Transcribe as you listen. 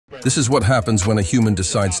This is what happens when a human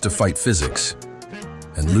decides to fight physics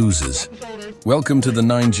and loses. Welcome to the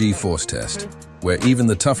 9G force test, where even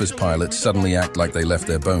the toughest pilots suddenly act like they left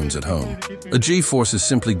their bones at home. A G-force is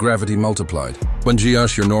simply gravity multiplied.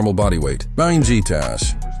 1G your normal body weight.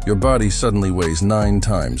 9G your body suddenly weighs 9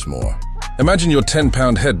 times more. Imagine your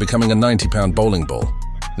 10-pound head becoming a 90-pound bowling ball.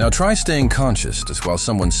 Now try staying conscious just while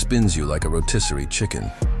someone spins you like a rotisserie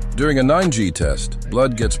chicken. During a 9G test,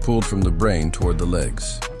 blood gets pulled from the brain toward the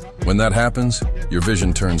legs. When that happens, your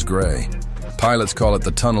vision turns gray. Pilots call it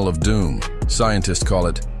the tunnel of doom. Scientists call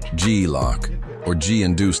it G-lock, or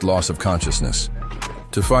G-induced loss of consciousness.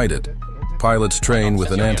 To fight it, pilots train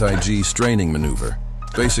with an anti-G straining maneuver,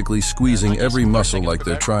 basically squeezing every muscle like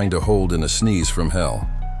they're trying to hold in a sneeze from hell.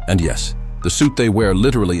 And yes, the suit they wear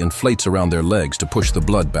literally inflates around their legs to push the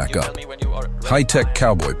blood back up. High-tech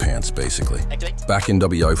cowboy pants, basically. Back in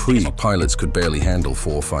WI3, pilots could barely handle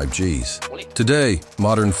 4 or 5 Gs. Today,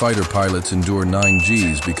 modern fighter pilots endure 9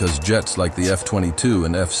 Gs because jets like the F-22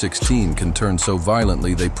 and F-16 can turn so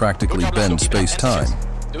violently they practically bend space-time,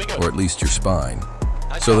 or at least your spine.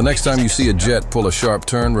 So the next time you see a jet pull a sharp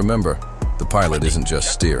turn, remember, the pilot isn't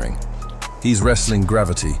just steering. He's wrestling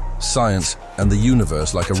gravity, science, and the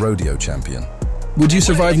universe like a rodeo champion. Would you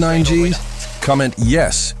survive 9 Gs? Comment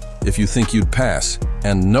yes if you think you'd pass,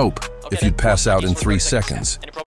 and nope if you'd pass out in 3 seconds.